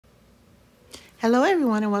Hello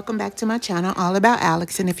everyone and welcome back to my channel, All About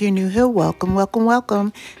Alex. And if you're new here,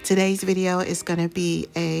 welcome. Today's video is going to be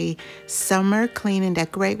a summer clean and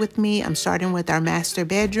decorate with me. I'm starting with our master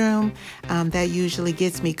bedroom. That usually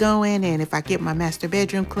gets me going, and if I get my master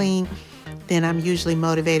bedroom clean, then I'm usually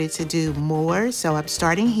motivated to do more. So I'm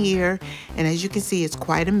starting here, and as you can see, it's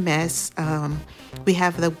quite a mess. We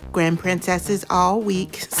have the grand princesses all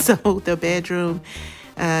week, so the bedroom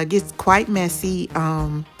gets quite messy,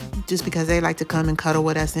 just because they like to come and cuddle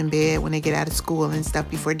with us in bed when they get out of school and stuff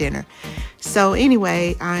before dinner. So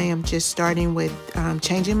anyway, I am just starting with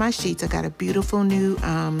changing my sheets. I got a beautiful new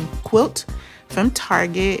quilt from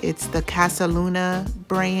Target. It's the Casa Luna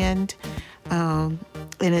brand, and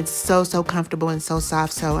it's so comfortable and so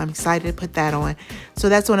soft, so I'm excited to put that on. So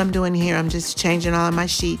that's what I'm doing here. I'm just changing all of my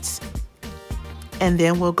sheets, and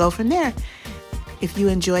then we'll go from there. If you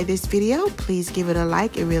enjoy this video, please give it a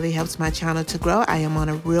like. It really helps my channel to grow. I am on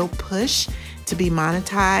a real push to be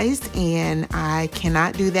monetized, and I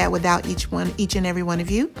cannot do that without each and every one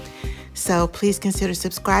of you. So please consider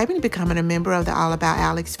subscribing and becoming a member of the All About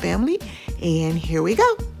Alex family. And here we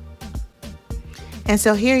go. And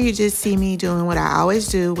so here you just see me doing what I always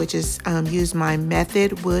do, which is use my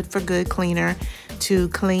Method Wood for Good cleaner to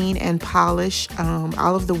clean and polish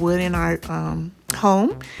all of the wood in our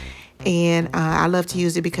home. And I love to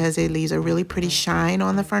use it because it leaves a really pretty shine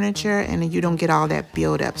on the furniture, and you don't get all that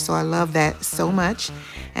buildup. So I love that so much,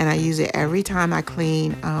 and I use it every time I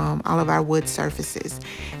clean all of our wood surfaces.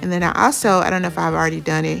 And then I don't know if I've already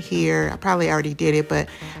done it here. I probably already did it, but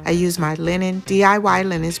I use my DIY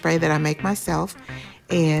linen spray that I make myself,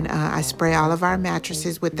 and I spray all of our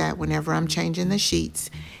mattresses with that whenever I'm changing the sheets.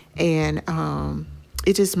 And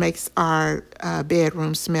it just makes our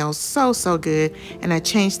bedroom smell so good. And I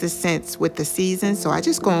change the scents with the season. So I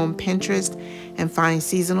just go on Pinterest and find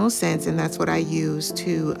seasonal scents, and that's what I use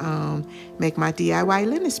to make my DIY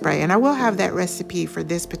linen spray. And I will have that recipe for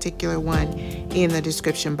this particular one in the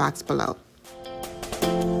description box below.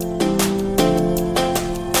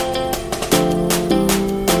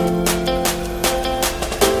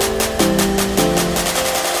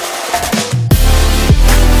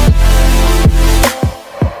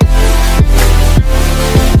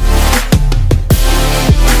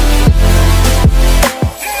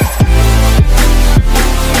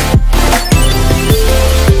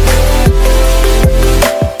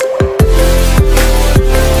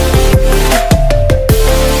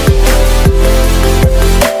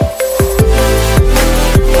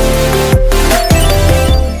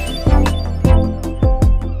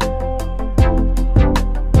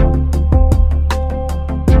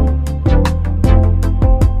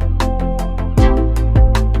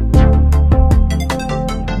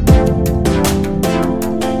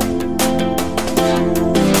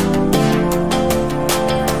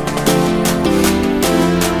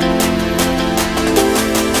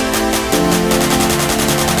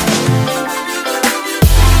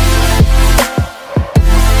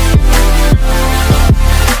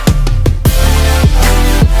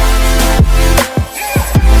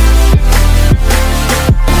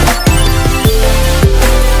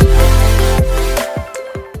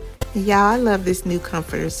 Y'all, I love this new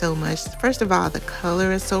comforter so much. First of all, the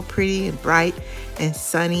color is so pretty and bright and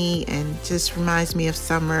sunny and just reminds me of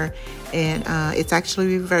summer. And it's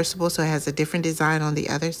actually reversible, so it has a different design on the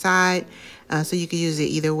other side. So you can use it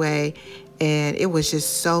either way. And it was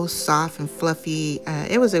just so soft and fluffy.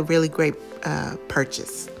 It was a really great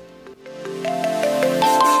purchase.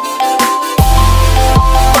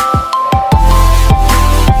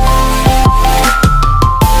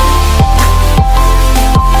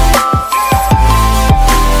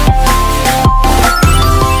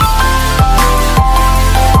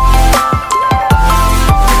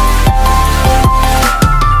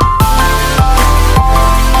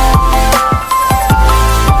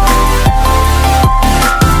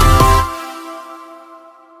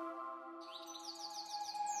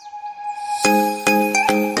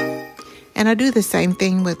 And I do the same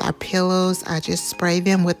thing with our pillows. I just spray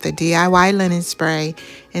them with the DIY linen spray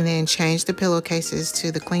and then change the pillowcases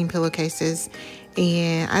to the clean pillowcases.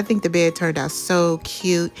 And I think the bed turned out so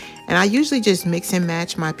cute. And I usually just mix and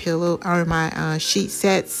match my pillow or my sheet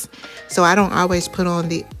sets. So I don't always put on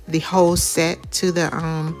the whole set to the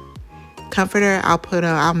comforter.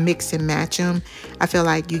 I'll mix and match them. I feel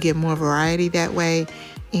like you get more variety that way.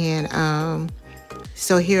 And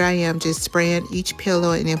so here I am just spraying each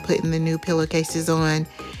pillow and then putting the new pillowcases on,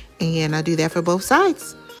 and I do that for both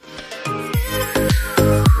sides.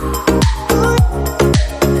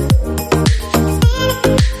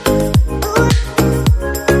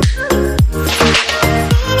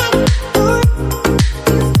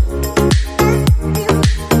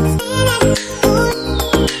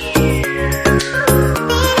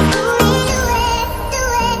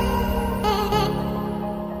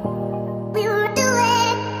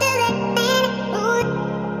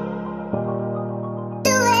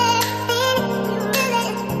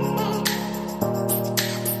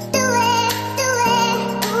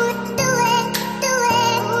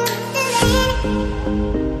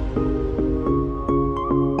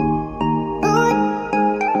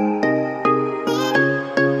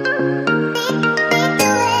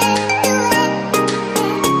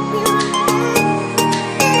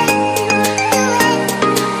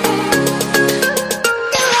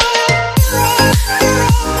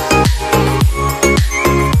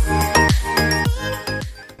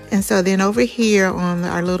 And so then over here on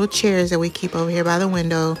our little chairs that we keep over here by the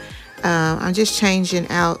window, I'm just changing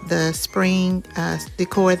out the spring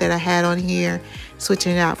decor that I had on here,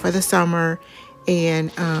 switching it out for the summer,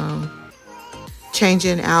 and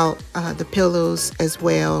changing out the pillows as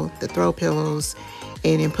well, the throw pillows,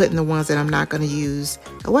 and then putting the ones that I'm not going to use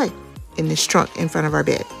away in this trunk in front of our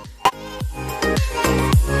bed.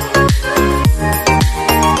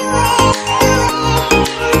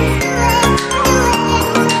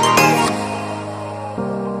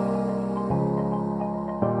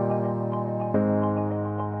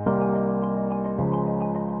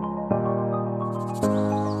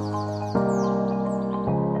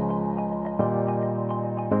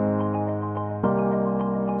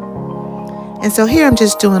 And so here I'm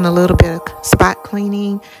just doing a little bit of spot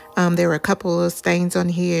cleaning. There were a couple of stains on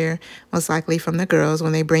here, most likely from the girls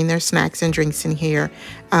when they bring their snacks and drinks in here.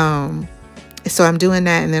 So I'm doing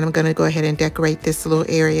that, and then I'm going to go ahead and decorate this little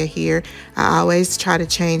area here. I always try to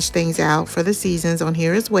change things out for the seasons on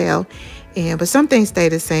here as well. But some things stay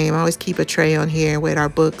the same. I always keep a tray on here with our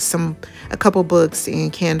books, a couple books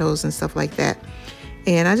and candles and stuff like that.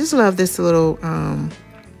 And I just love this little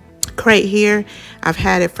crate here. I've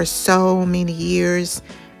had it for so many years.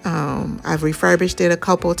 I've refurbished it a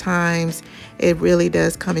couple times. It really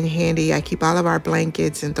does come in handy. I keep all of our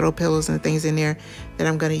blankets and throw pillows and things in there that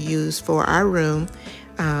I'm going to use for our room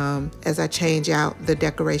as I change out the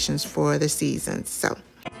decorations for the seasons. So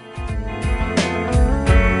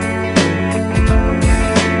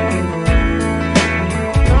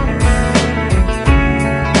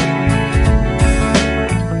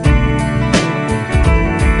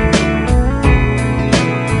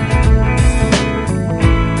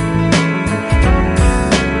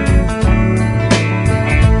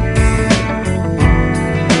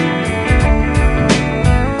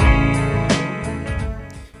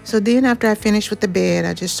So then after I finished with the bed,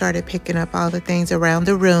 I just started picking up all the things around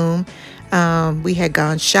the room. We had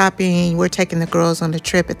gone shopping. We're taking the girls on the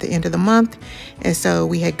trip at the end of the month. And so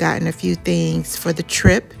we had gotten a few things for the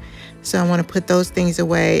trip. So I want to put those things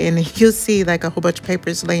away. And you'll see like a whole bunch of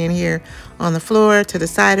papers laying here on the floor to the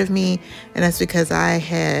side of me. And that's because I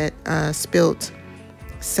had spilt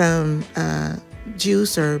some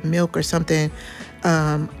juice or milk or something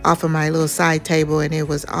off of my little side table, and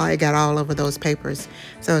it got all over those papers.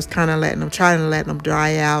 So I was kind of trying to let them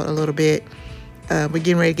dry out a little bit. We're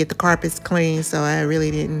getting ready to get the carpets clean, so I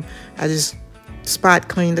just spot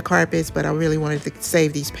cleaned the carpets, but I really wanted to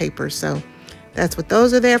save these papers. So that's what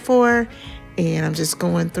those are there for. And I'm just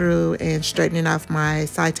going through and straightening off my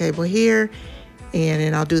side table here, and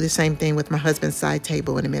then I'll do the same thing with my husband's side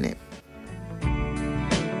table in a minute.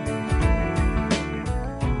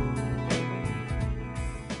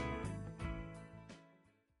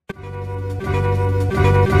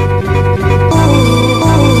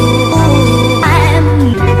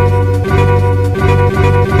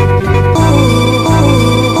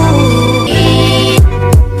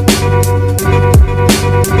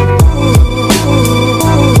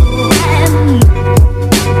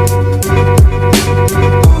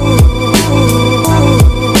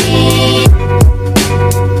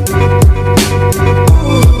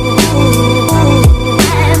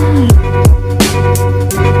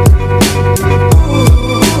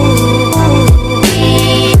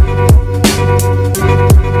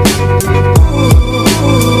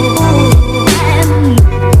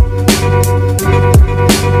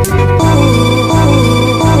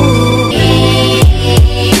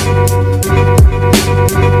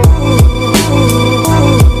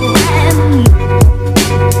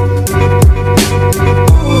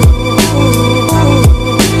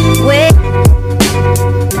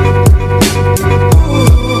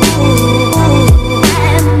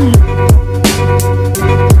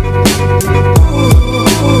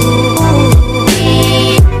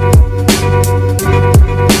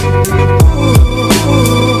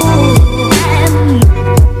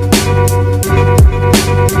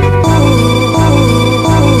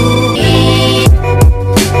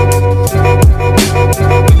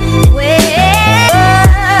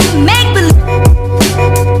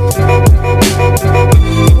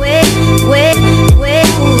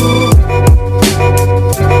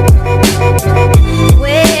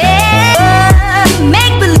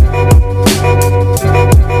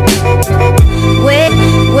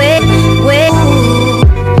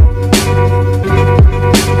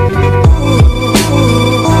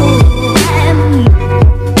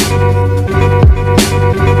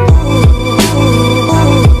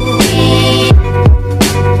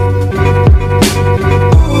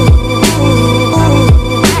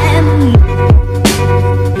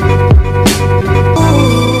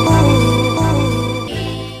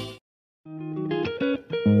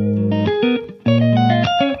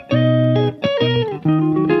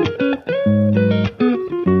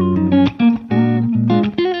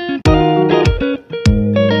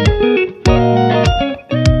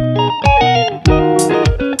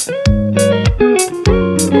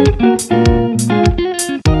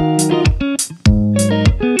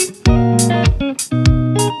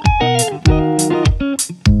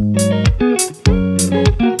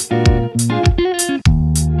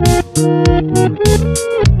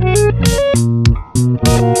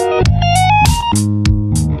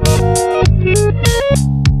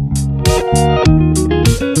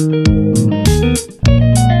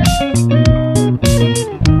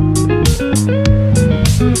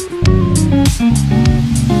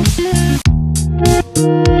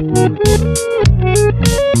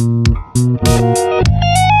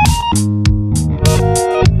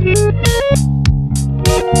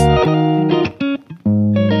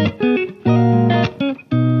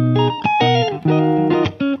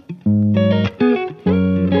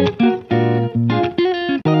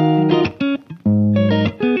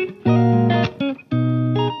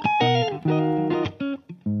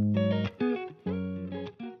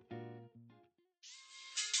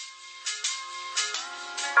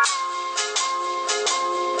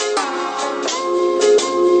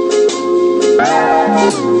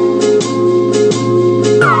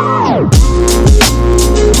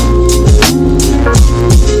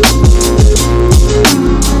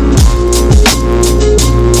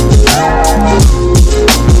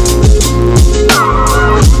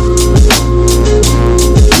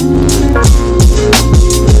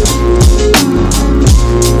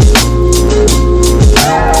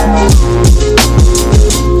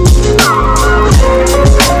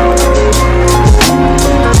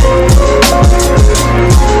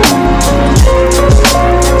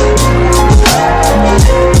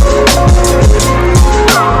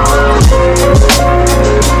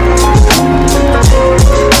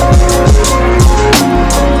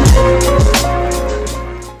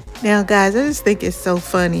 guys, I just think it's so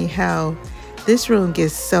funny how this room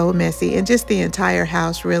gets so messy, and just the entire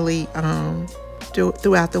house really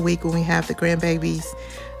throughout the week when we have the grandbabies.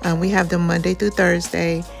 We have them Monday through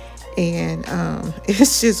Thursday, and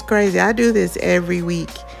it's just crazy. I do this every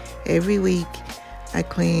week. Every week I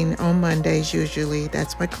clean on Mondays usually.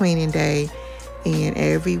 That's my cleaning day. And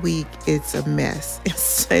every week it's a mess.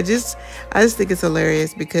 I just think it's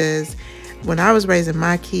hilarious, because when I was raising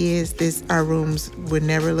my kids, our rooms would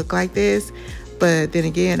never look like this. But then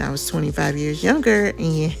again, I was 25 years younger,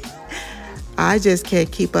 and I just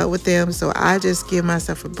can't keep up with them. So I just give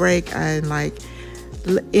myself a break and like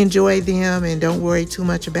enjoy them, and don't worry too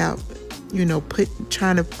much about, you know,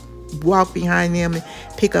 trying to walk behind them and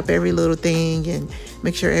pick up every little thing and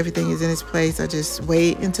make sure everything is in its place. I just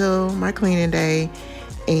wait until my cleaning day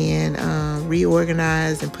and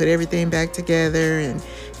reorganize and put everything back together and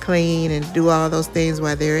clean and do all those things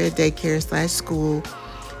while they're at daycare / school.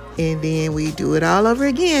 And then we do it all over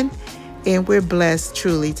again, and we're blessed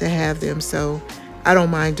truly to have them, so I don't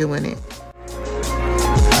mind doing it.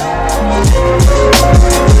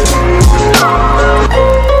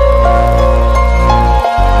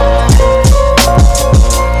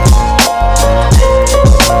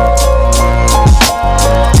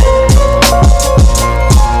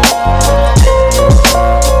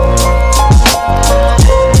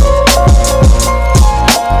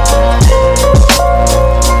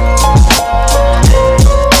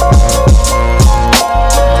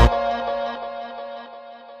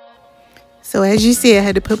 So as you see, I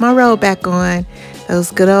had to put my robe back on.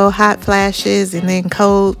 Those good old hot flashes and then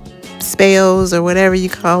cold spells, or whatever you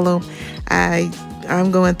call them.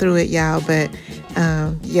 I'm going through it, y'all. But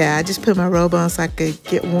yeah, I just put my robe on so I could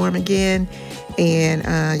get warm again.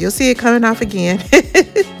 And you'll see it coming off again.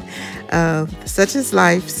 Such is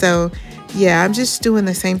life. So yeah, I'm just doing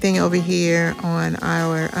the same thing over here on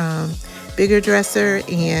our bigger dresser.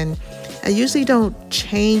 And I usually don't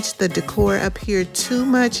change the decor up here too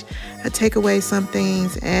much. I take away some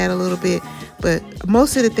things, add a little bit, but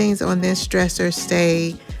most of the things on this dresser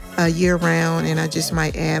stay year round, and I just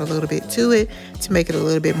might add a little bit to it to make it a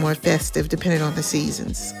little bit more festive depending on the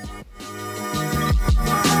seasons.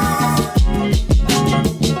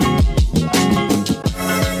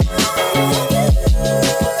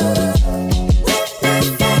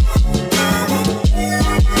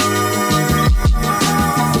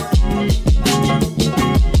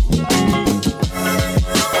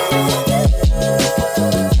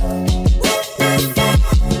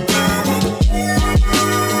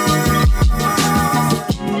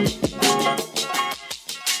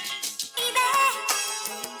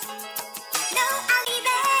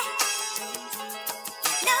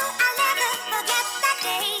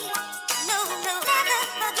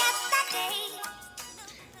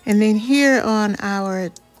 And then here on our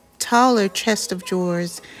taller chest of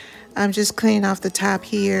drawers, I'm just cleaning off the top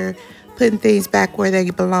here, putting things back where they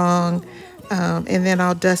belong, and then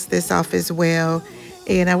I'll dust this off as well.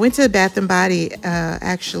 And I went to the Bath & Body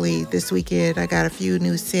actually this weekend. I got a few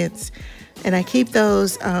new scents, and I keep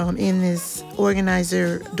those in this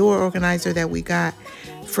door organizer that we got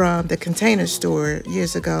from the Container Store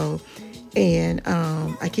years ago. And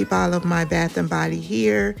I keep all of my Bath & Body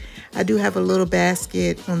here. I do have a little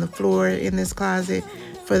basket on the floor in this closet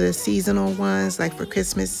for the seasonal ones, like for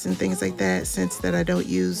Christmas and things like that, scents that I don't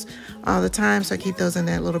use all the time. So I keep those in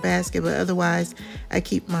that little basket. But otherwise, I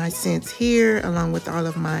keep my scents here along with all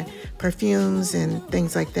of my perfumes and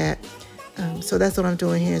things like that. So that's what I'm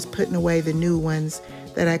doing here, is putting away the new ones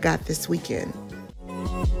that I got this weekend.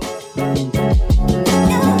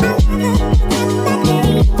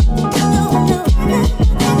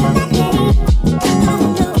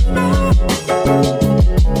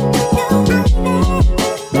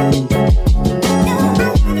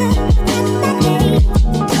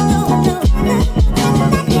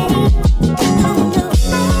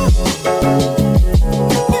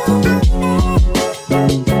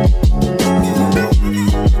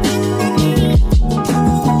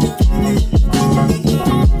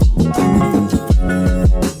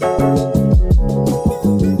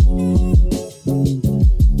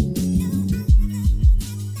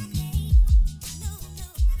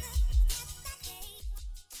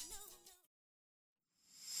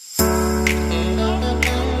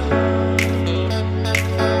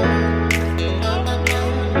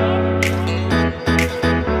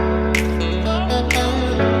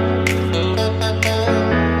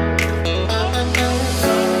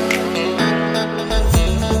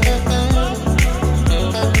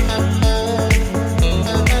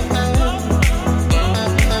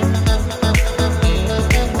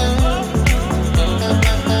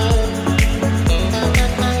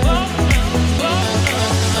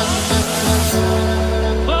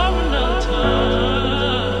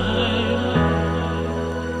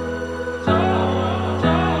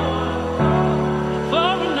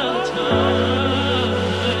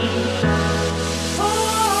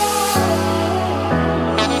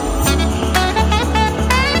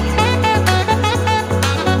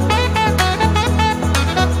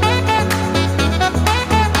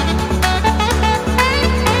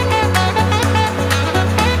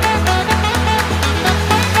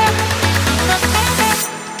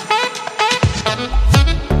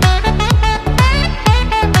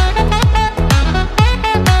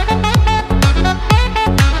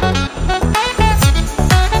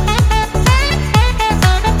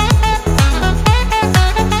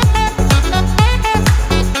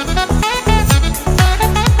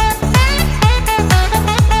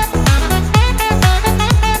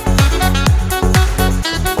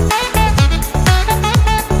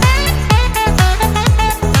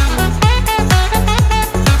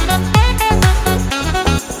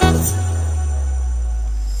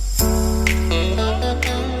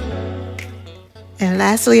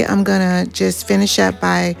 lastly, I'm gonna just finish up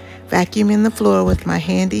by vacuuming the floor with my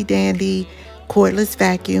handy dandy cordless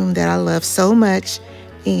vacuum that I love so much.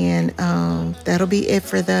 And that'll be it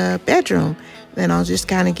for the bedroom. Then I'll just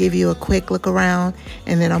kind of give you a quick look around,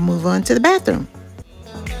 and then I'll move on to the bathroom.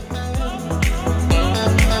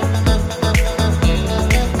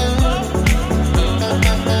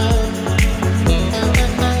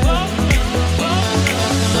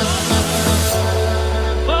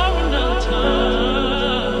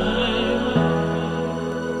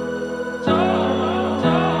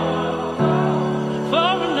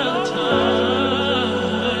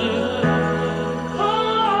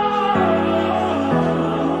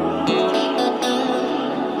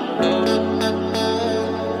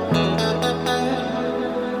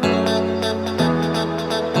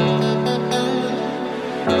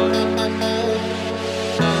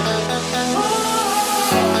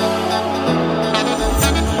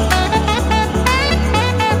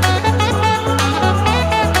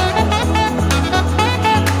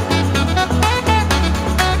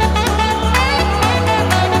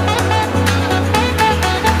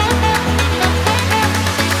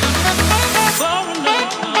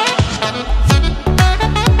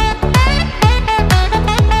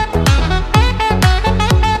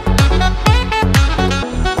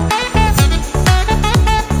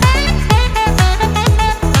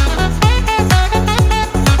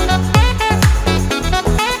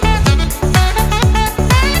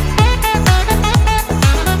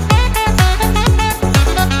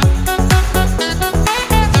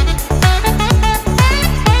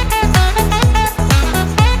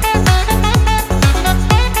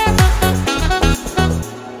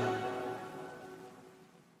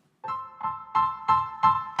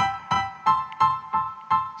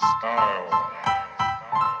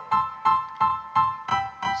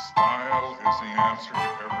 Style is the answer to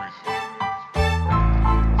everything.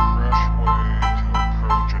 A fresh way to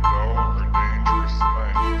approach a dull or dangerous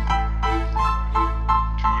thing.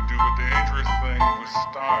 To do a dangerous thing with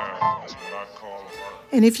style is what I call art.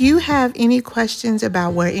 And if you have any questions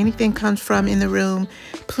about where anything comes from in the room,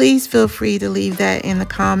 please feel free to leave that in the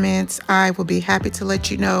comments. I will be happy to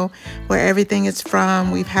let you know where everything is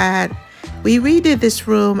from. We redid this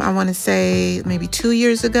room, I want to say maybe 2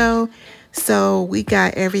 years ago. So we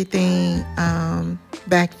got everything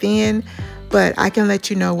back then, but I can let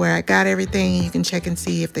you know where I got everything. You can check and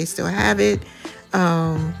see if they still have it.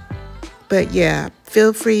 But yeah,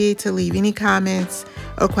 feel free to leave any comments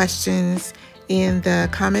or questions in the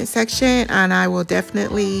comment section, and I will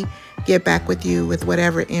definitely get back with you with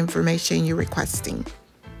whatever information you're requesting.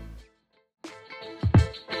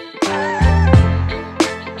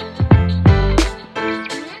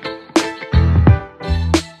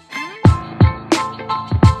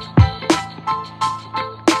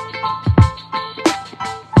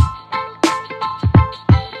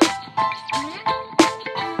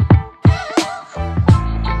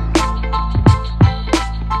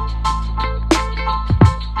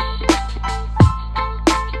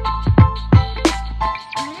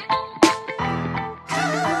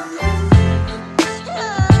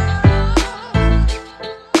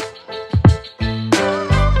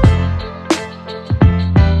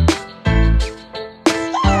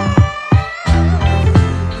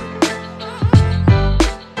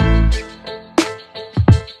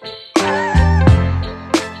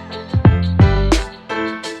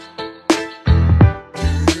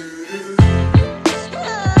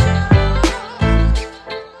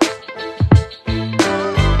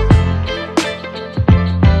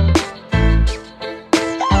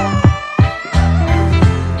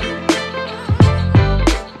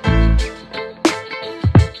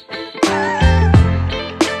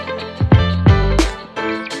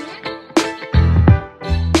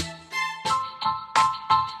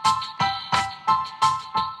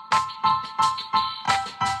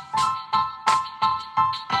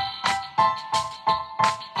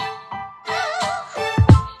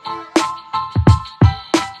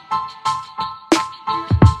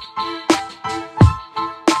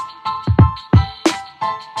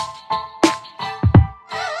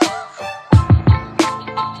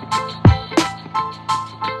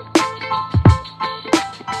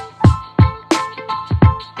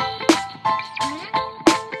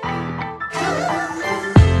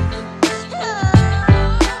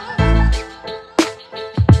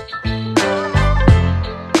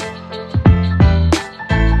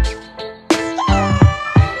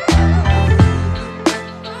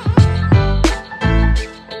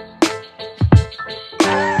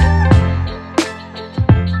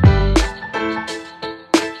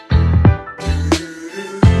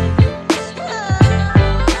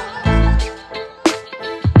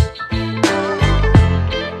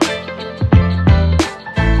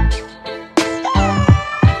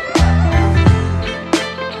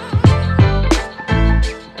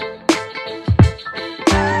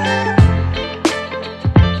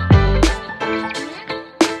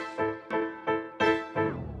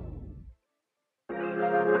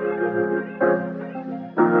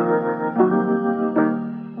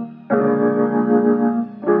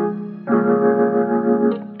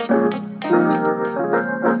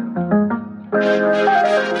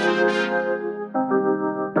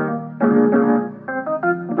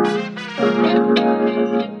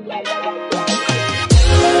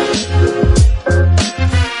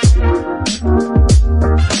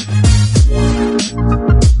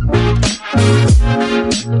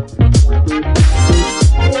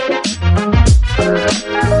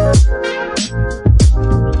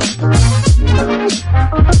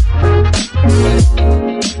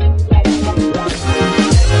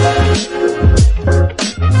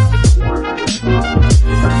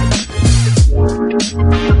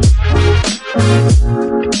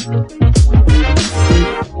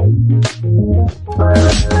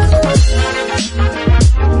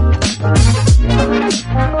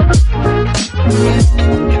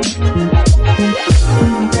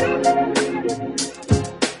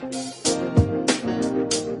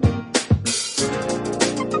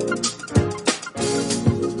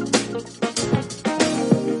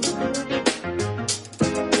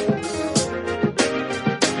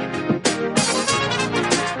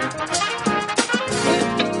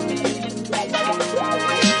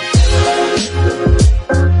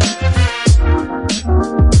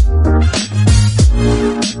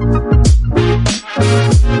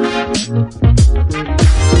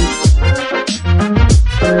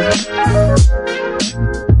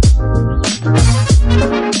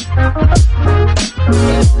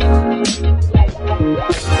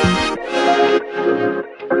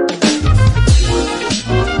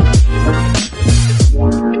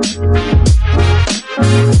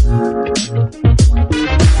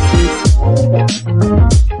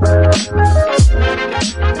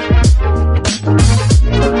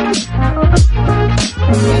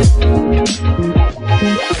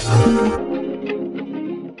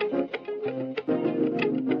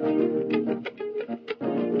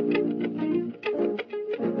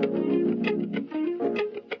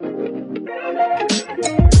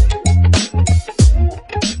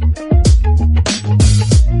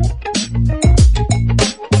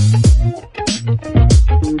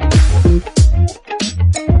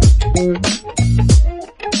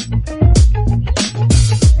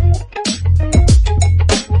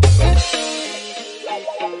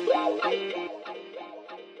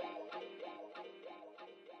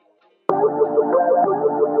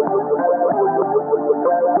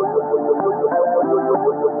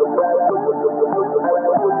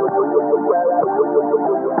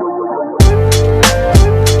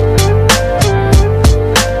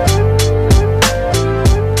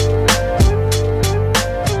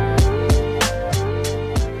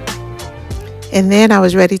 And then I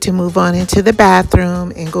was ready to move on into the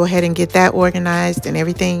bathroom and go ahead and get that organized and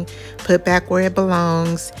everything put back where it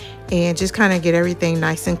belongs and just kind of get everything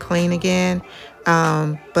nice and clean again.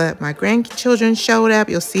 But my grandchildren showed up.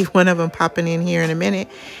 You'll see one of them popping in here in a minute.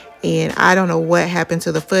 And I don't know what happened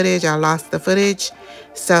to the footage. I lost the footage.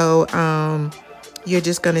 So you're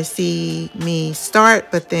just going to see me start,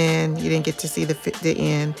 but then you didn't get to see the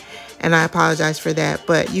end. And I apologize for that,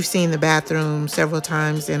 but you've seen the bathroom several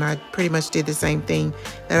times and I pretty much did the same thing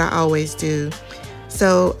that I always do.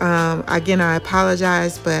 So again, I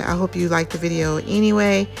apologize, but I hope you liked the video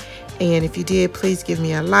anyway. And if you did, please give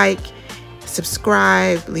me a like,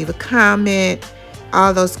 subscribe, leave a comment,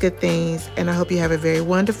 all those good things. And I hope you have a very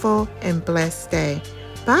wonderful and blessed day.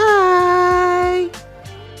 Bye.